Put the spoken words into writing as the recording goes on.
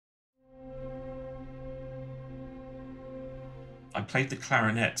I played the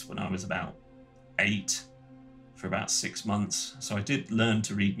clarinet when I was about 8 for about 6 months. So I did learn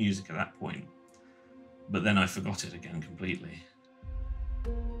to read music at that point, but then I forgot it again completely.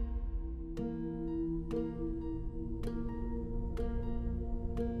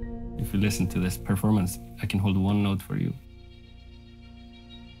 If you listen to this performance, I can hold one note for you.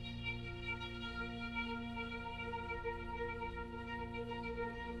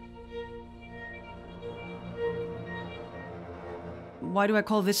 Why do I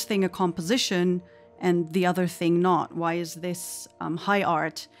call this thing a composition and the other thing not? Why is this high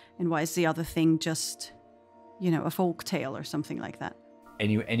art and why is the other thing just, a folk tale or something like that?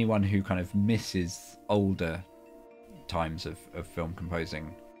 Anyone who kind of misses older times of film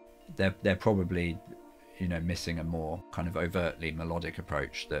composing, they're probably, missing a more kind of overtly melodic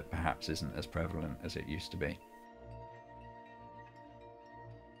approach that perhaps isn't as prevalent as it used to be.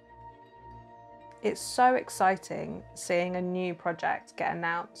 It's so exciting seeing a new project get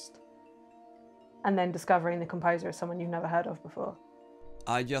announced and then discovering the composer is someone you've never heard of before.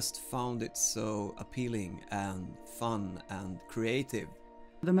 I just found it so appealing and fun and creative.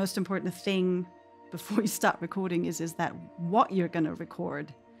 The most important thing before you start recording is that what you're going to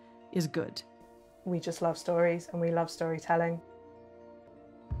record is good. We just love stories and we love storytelling.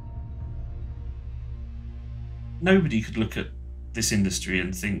 Nobody could look at this industry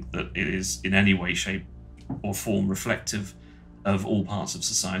and think that it is in any way, shape or form reflective of all parts of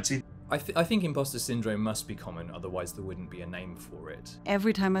society. I think imposter syndrome must be common, otherwise there wouldn't be a name for it.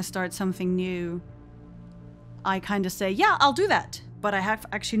 Every time I start something new, I kind of say, yeah, I'll do that. But I have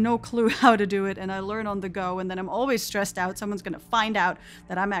actually no clue how to do it, and I learn on the go, and then I'm always stressed out. Someone's going to find out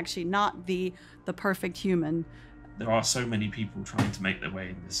that I'm actually not the perfect human. There are so many people trying to make their way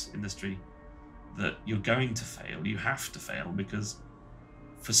in this industry that you're going to fail. You have to fail, because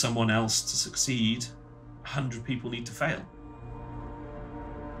for someone else to succeed, 100 people need to fail.